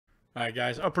All right,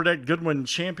 guys. Upper Deck Goodwin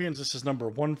Champions. This is number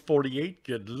 148.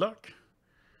 Good luck.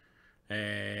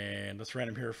 And let's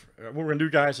random here. What we're going to do,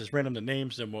 guys, is random the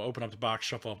names, then we'll open up the box,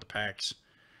 shuffle up the packs,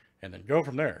 and then go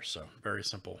from there. So, very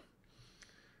simple.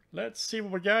 Let's see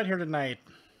what we got here tonight.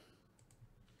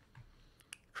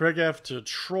 Craig F. to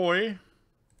Troy.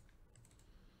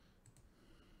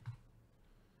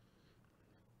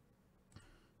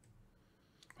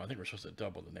 I think we're supposed to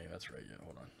double the name. That's right. Yeah,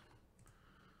 hold on.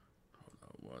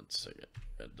 Hold on 1 second.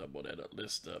 I double that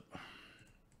list up.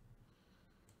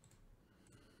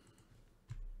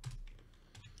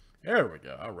 There we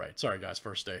go. All right. Sorry, guys.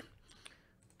 First day.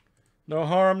 No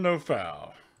harm, no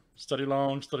foul. Study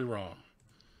long, study wrong.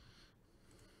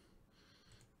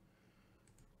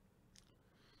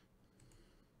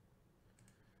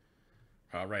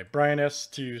 All right. Brian S.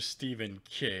 to Stephen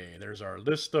K. There's our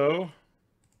listo.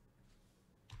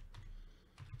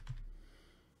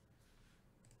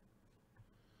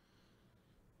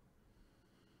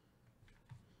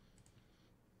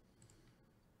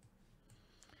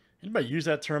 Anybody use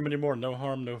that term anymore? No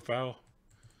harm, no foul.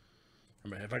 I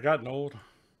mean, have I gotten old?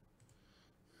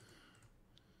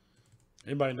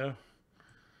 Anybody know?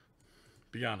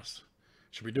 Be honest.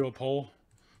 Should we do a poll?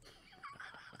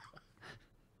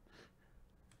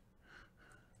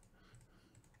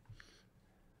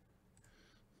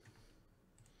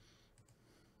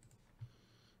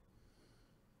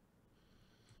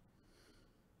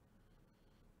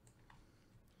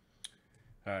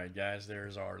 All right, guys,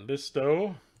 there's our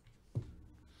listo.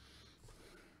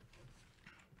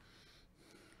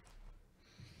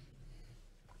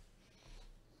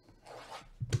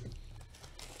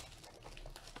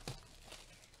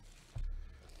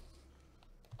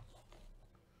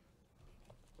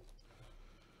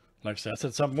 Like I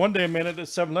said something one day, man, at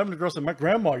 7-Eleven, the girl said, my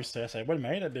grandma used to say, I said, wait a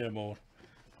minute, ain't that damn old.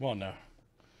 Come on now.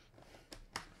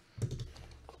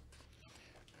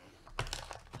 All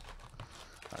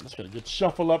right, let's get a good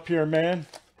shuffle up here, man.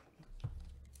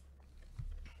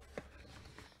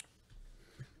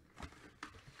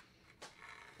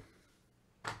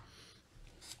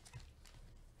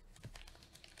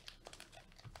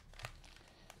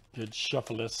 Good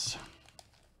shuffle-less.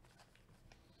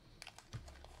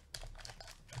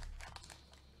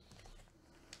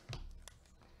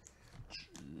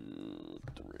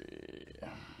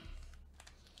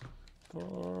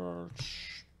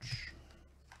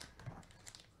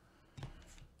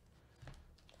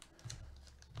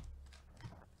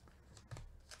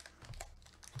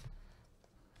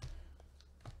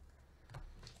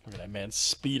 Look at that, man.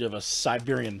 Speed of a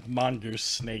Siberian mongoose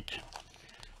snake.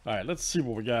 All right, let's see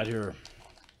what we got here.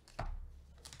 1,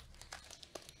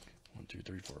 2,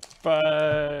 3, 4,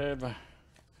 5. 1,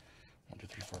 2,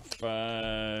 3, 4,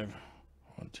 5.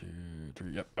 1, 2,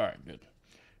 3. Yep. All right, good.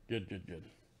 Good.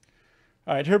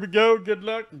 All right, here we go. Good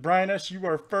luck. Brian S., you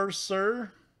are first,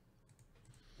 sir.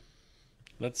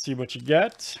 Let's see what you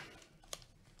get.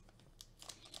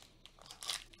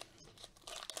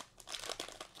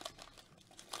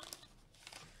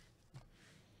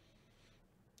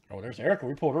 Oh, there's Erica.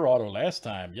 We pulled her auto last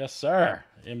time. Yes, sir.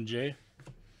 MJ.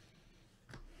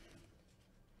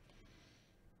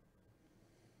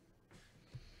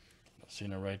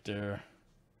 Seen her right there.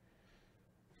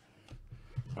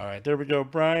 All right, there we go,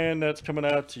 Brian. That's coming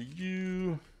out to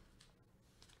you.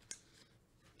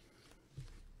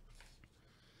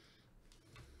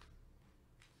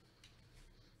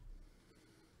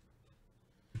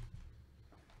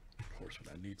 Of course,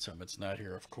 when I need something, it's not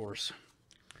here, of course.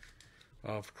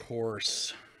 Of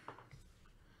course.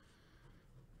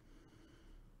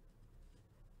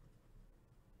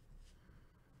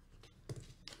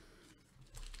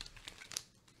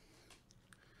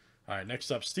 All right, next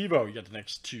up, Steve-O. You got the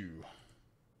next two.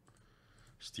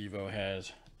 Steve-O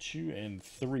has 2 and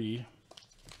 3.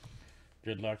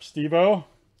 Good luck, Steve-O.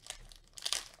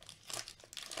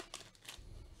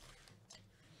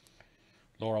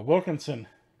 Laura Wilkinson.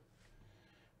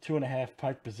 2.5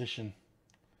 pike position.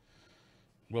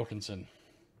 Wilkinson.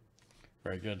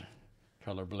 Very good.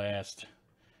 Color Blast.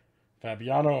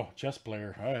 Fabiano, chess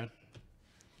player. All right.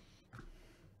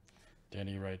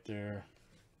 Denny right there.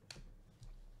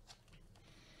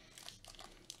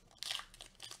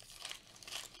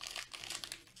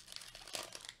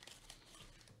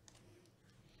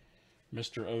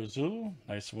 Mr. Ozul.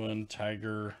 Nice one.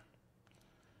 Tiger.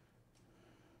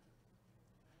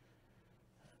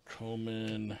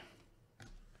 Coleman.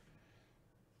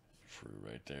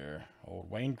 Right there. Old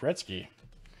Wayne Gretzky.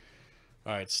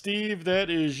 All right, Steve,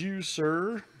 that is you,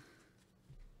 sir.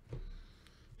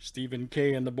 Stephen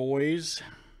K. and the boys.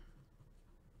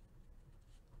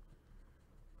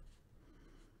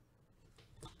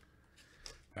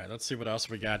 All right, let's see what else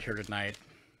we got here tonight.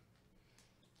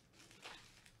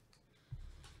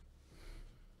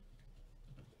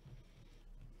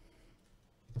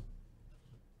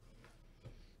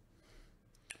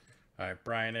 All right,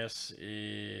 Brian, this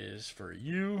is for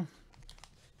you.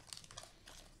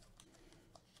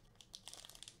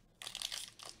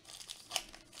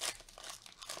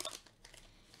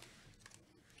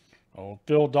 Oh,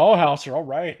 Phil Dahlhauser, all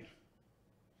right.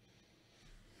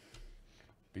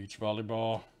 Beach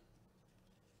volleyball.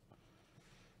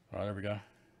 Oh, there we go.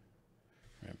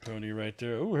 And pony right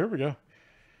there. Oh, here we go.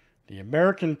 The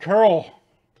American Curl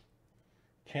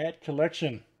Cat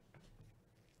Collection.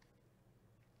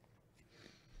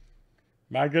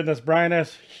 My goodness, Brian,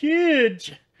 that's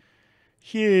huge.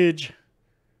 Huge.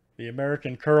 The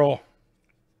American Curl.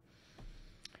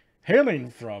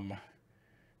 Hailing from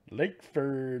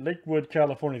Lakewood,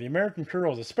 California. The American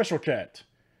Curl is a special cat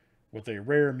with a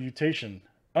rare mutation.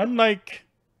 Unlike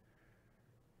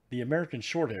the American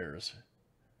Shorthairs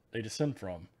they descend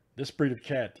from, this breed of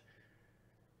cat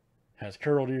has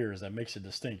curled ears that makes it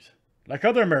distinct. Like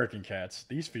other American cats,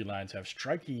 these felines have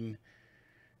striking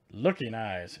looking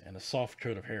eyes and a soft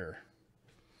coat of hair.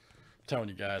 I'm telling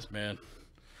you guys, man,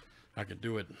 I could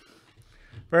do it.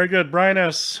 Very good, Brian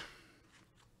S.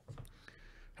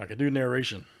 I could do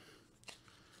narration.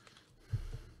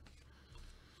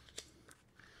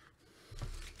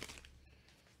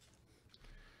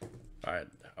 All right,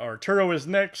 Arturo is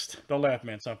next. Don't laugh,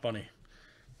 man. It's not funny.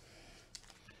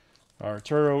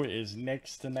 Arturo is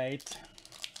next tonight.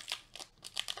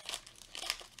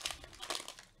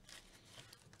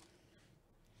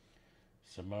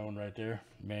 Simone right there.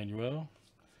 Manuel.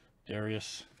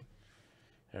 Darius.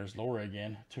 There's Laura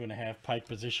again. 2.5 pike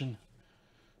position.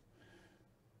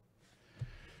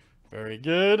 Very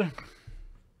good.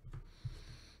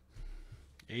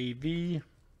 AV.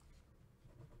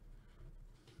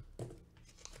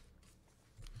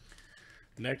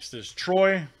 Next is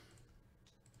Troy.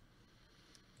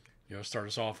 You'll start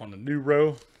us off on the new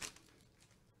row.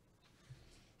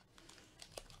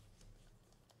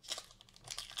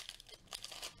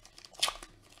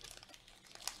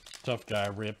 Tough guy,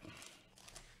 Rip.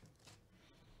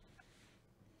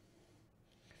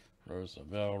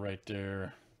 Roosevelt right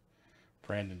there.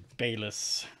 Brandon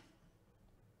Bayless.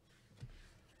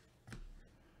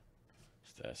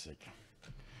 Stasik.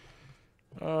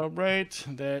 All right,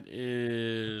 that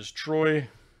is Troy.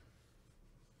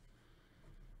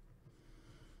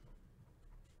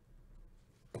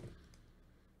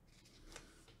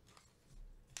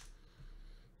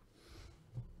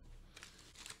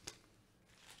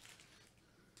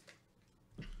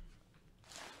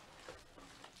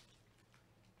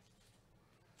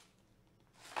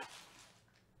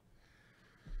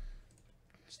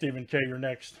 Stephen K., you're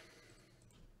next.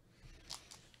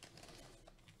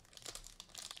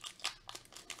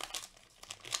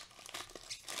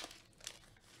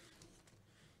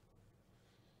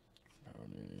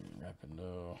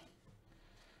 Rapido.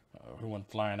 Who went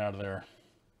flying out of there?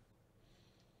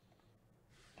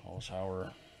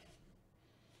 Holzhauer.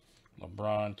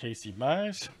 LeBron, Casey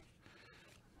Mize.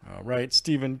 All right,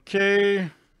 Stephen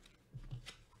K.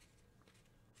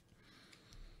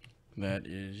 That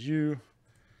is you.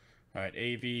 All right,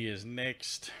 AV is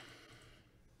next.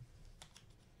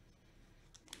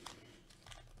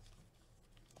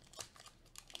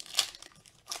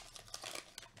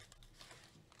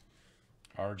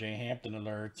 RJ Hampton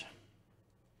alert.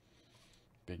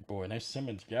 Big boy. Nice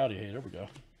Simmons Gaudy. Hey, there we go.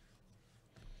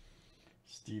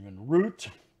 Stephen Root.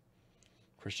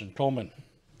 Christian Coleman.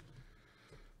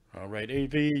 All right,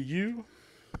 AV, you.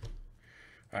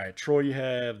 All right, Troy, you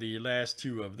have the last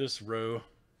two of this row.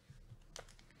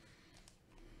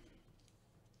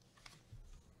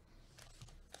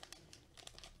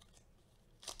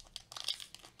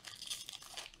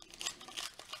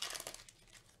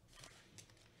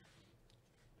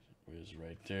 Is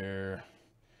right there.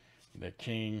 The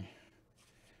King.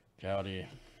 Gaudy.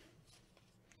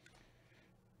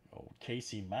 Oh,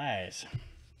 Casey Mize.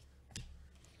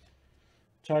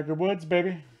 Tiger Woods,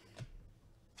 baby.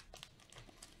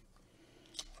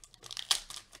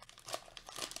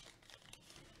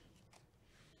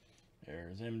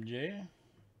 There's MJ.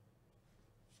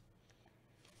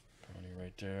 Pony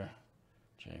right there.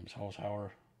 James Holzhauer.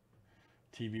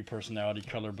 TV personality,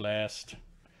 Color Blast.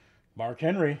 Mark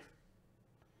Henry.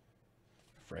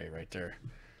 Frey right there.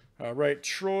 All right,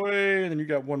 Troy. And then you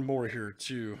got one more here,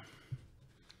 too.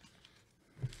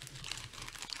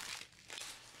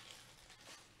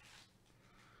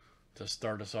 To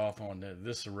start us off on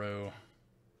this row.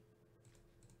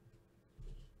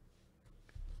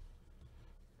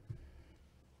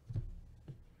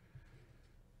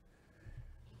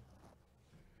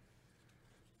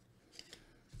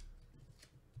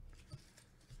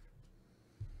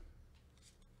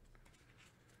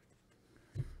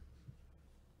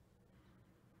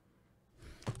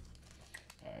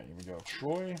 we go,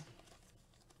 Troy.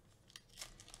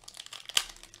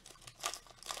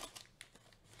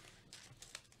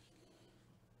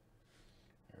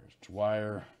 There's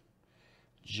Dwyer.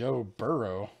 Joe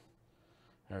Burrow.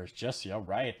 There's Jesse. All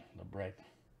right. The break.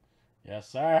 Yes,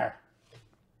 sir.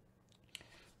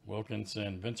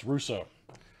 Wilkinson. Vince Russo.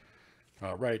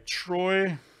 All right.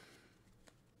 Troy.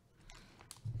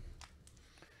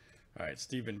 All right.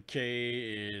 Stephen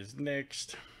K is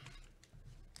next.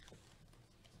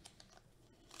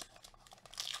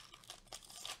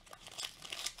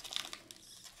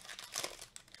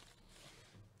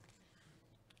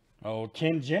 Oh,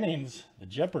 Ken Jennings, the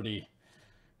Jeopardy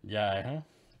guy, huh?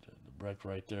 The break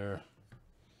right there.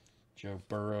 Joe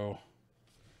Burrow.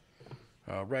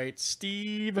 All right,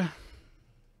 Steve. All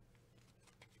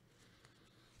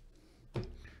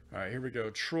right, here we go.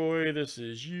 Troy, this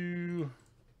is you.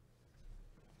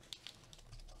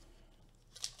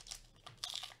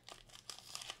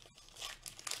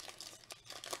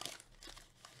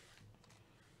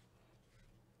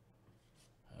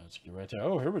 Let's get right there.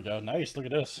 Oh, here we go. Nice. Look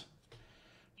at this.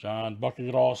 John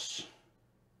Buckegross.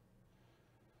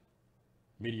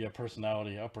 Media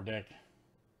personality, Upper Deck.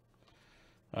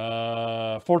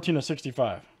 14 of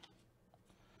 65.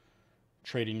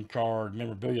 Trading card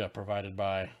memorabilia provided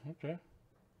by, okay,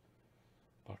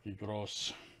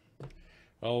 Buckegross.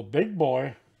 Oh, big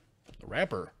boy, the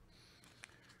rapper.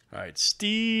 All right,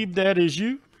 Steve, that is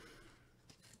you.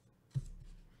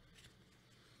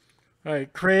 All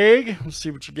right, Craig, let's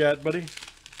see what you got, buddy.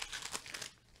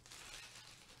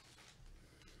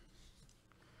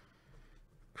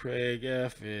 Craig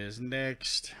F is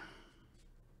next.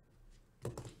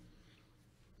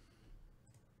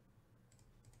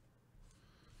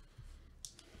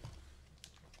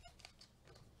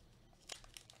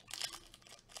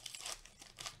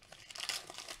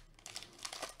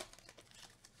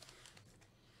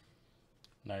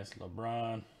 Nice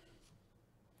LeBron.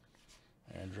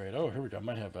 Andre. Oh, here we go.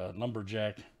 Might have a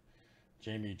Lumberjack.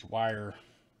 Jamie Dwyer.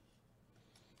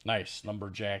 Nice.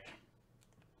 Lumberjack.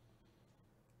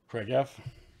 Craig F.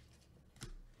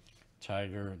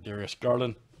 Tiger. Darius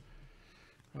Garland.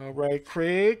 All right,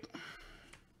 Craig.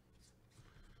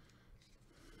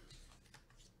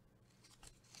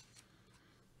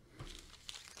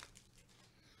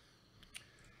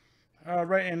 All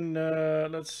right, and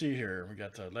let's see here. We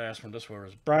got the last one. This one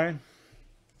was Brian.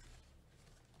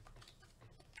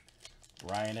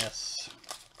 Ryan S.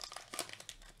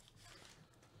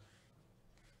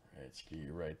 Right, ski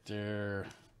right there.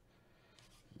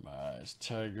 Mize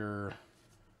Tiger.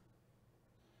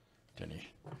 Denny.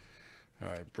 All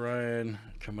right, Brian,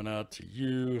 coming out to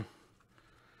you.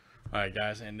 All right,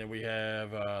 guys, and then we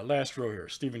have last row here,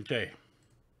 Stephen K.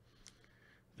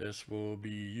 This will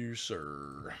be you,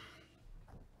 sir.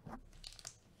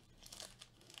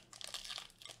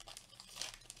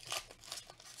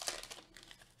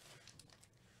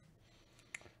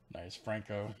 Nice,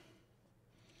 Franco.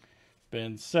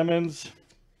 Ben Simmons.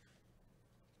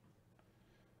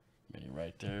 Mini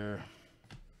right there.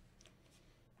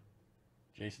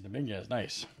 Jason Dominguez,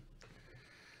 nice.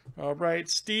 All right,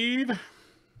 Steve.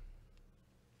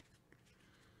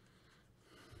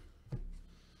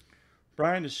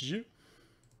 Brian, this is you.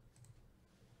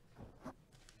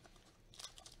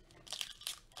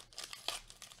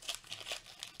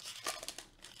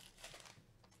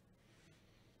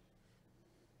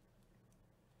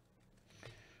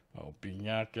 Oh,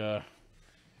 Bianca.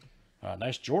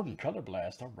 Nice Jordan Color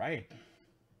Blast. All right.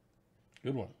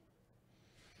 Good one.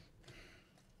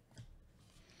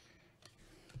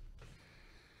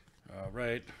 All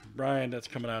right, Brian, that's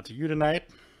coming out to you tonight.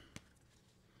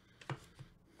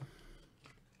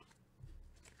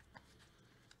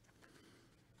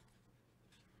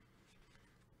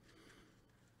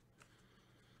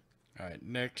 All right,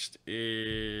 next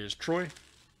is Troy.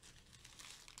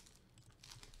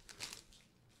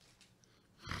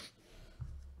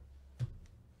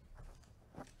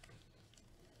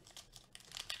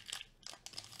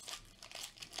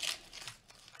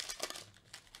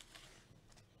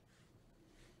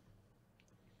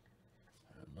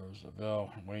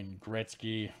 Roosevelt, Wayne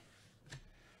Gretzky,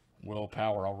 Will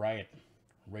Power. All right,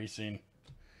 racing.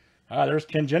 There's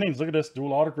Ken Jennings. Look at this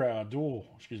dual autograph, dual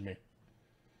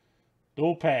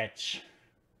patch.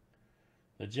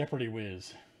 The Jeopardy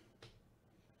whiz.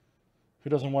 Who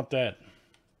doesn't want that?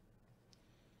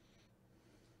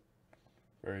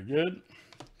 Very good.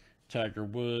 Tiger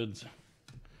Woods.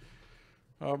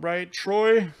 All right,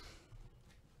 Troy.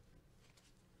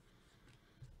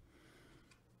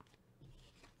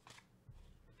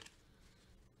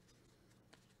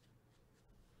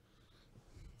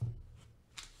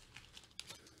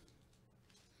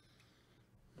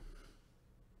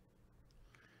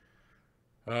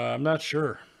 I'm not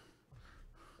sure.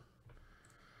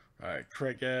 All right,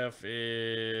 Craig F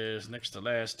is next to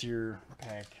last year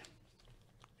pack.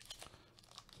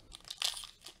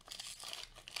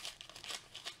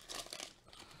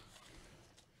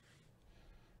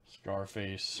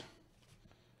 Scarface.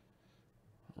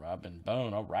 Robin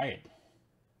Bone. All right.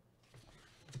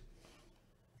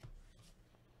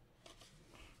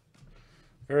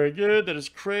 Very good. That is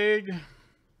Craig.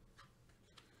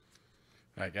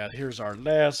 All right, guys. Here's our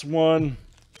last one.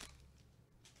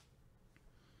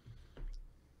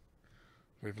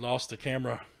 We've lost the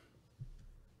camera.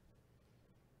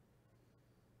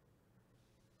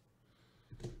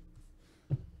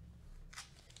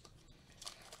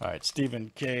 All right,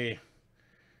 Stephen K.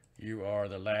 You are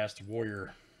the last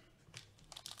warrior.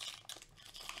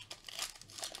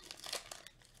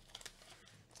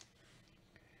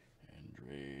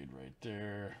 Andrade right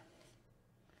there.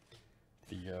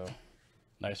 Theo.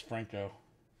 Nice Franco.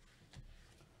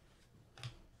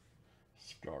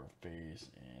 Scarface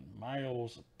and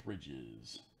Miles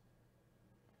Bridges.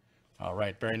 All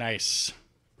right, very nice.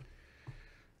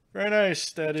 Very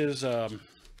nice. That is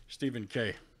Stephen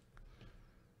K.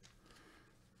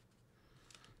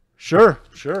 Sure.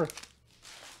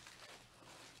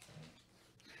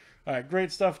 All right,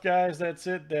 great stuff, guys. That's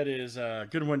it. That is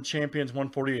Goodwin Champions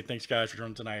 148. Thanks, guys, for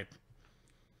joining tonight.